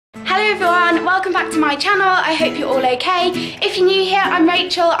everyone, welcome back to my channel. I hope you're all okay. If you're new here, I'm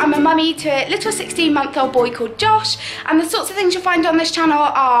Rachel. I'm a mummy to a little 16-month-old boy called Josh, and the sorts of things you'll find on this channel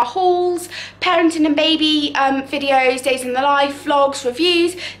are hauls, parenting and baby videos, days in the life, vlogs,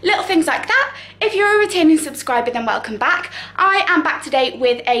 reviews, little things like that. If you're a returning subscriber, then welcome back. I am back today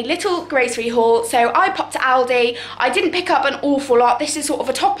with a little grocery haul. So I popped to Aldi. I didn't pick up an awful lot. This is sort of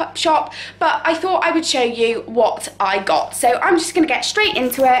a top-up shop, but I thought I would show you what I got. So I'm just going to get straight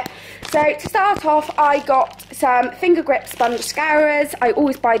into it. So to start off, I got some finger grip sponge scourers. I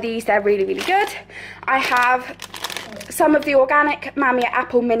always buy these, they're really, really good. I have some of the organic Mamia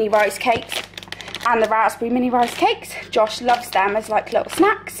apple mini rice cakes and the raspberry mini rice cakes. Josh loves them as like little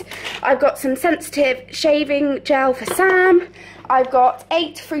snacks. I've got some sensitive shaving gel for Sam. I've got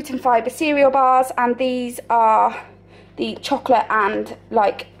 8 fruit and fibre cereal bars, and these are the chocolate and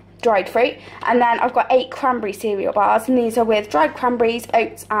like dried fruit. And then I've got 8 cranberry cereal bars, and these are with dried cranberries,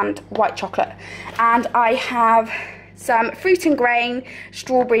 oats and white chocolate. And I have some fruit and grain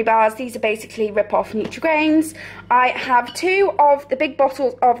strawberry bars. These are basically rip-off Nutri-Grains. I have 2 of the big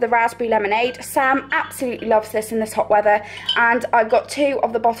bottles of the raspberry lemonade. Sam absolutely loves this in this hot weather. And I've got 2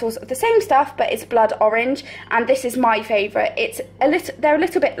 of the bottles of the same stuff, but it's blood orange, and this is my favourite. They're a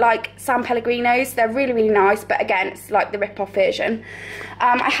little bit like San Pellegrinos. They're really, really nice, but again, it's like the rip-off version.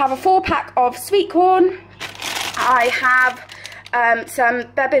 I have a 4-pack of sweet corn. I have some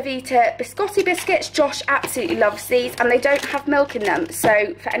Bebevita biscotti biscuits. Josh absolutely loves these, and they don't have milk in them,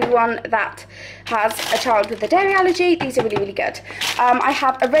 so for anyone that has a child with a dairy allergy, these are really, really good. I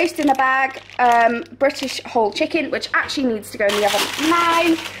have a roast in a bag British whole chicken, which actually needs to go in the oven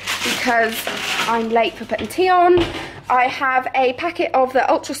now because I'm late for putting tea on. I have a packet of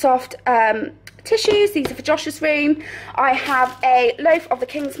the ultra soft tissues. These are for Josh's room. I have a loaf of the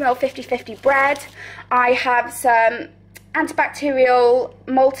Kingsmill 50/50 bread. I have some antibacterial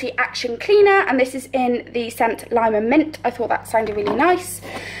multi-action cleaner, and this is in the scent lime and mint. I thought that sounded really nice.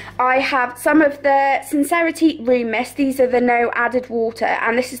 I have some of the Sincerity room mist. These are the no added water,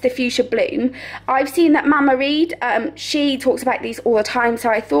 and this is the fuchsia bloom. I've seen that Mama Reed, she talks about these all the time, so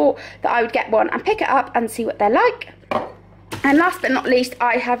I thought that I would get one and pick it up and see what they're like. And last but not least,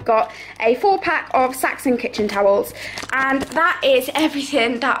 I have got a 4-pack of Saxon kitchen towels. And that is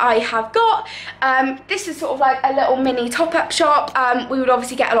everything that I have got. This is sort of like a little mini top-up shop. We would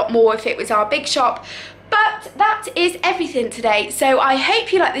obviously get a lot more if it was our big shop. But that is everything today. So I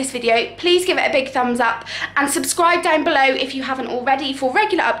hope you like this video. Please give it a big thumbs up and subscribe down below if you haven't already for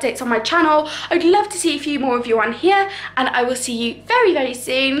regular updates on my channel. I would love to see a few more of you on here, and I will see you very, very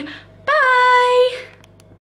soon. Bye!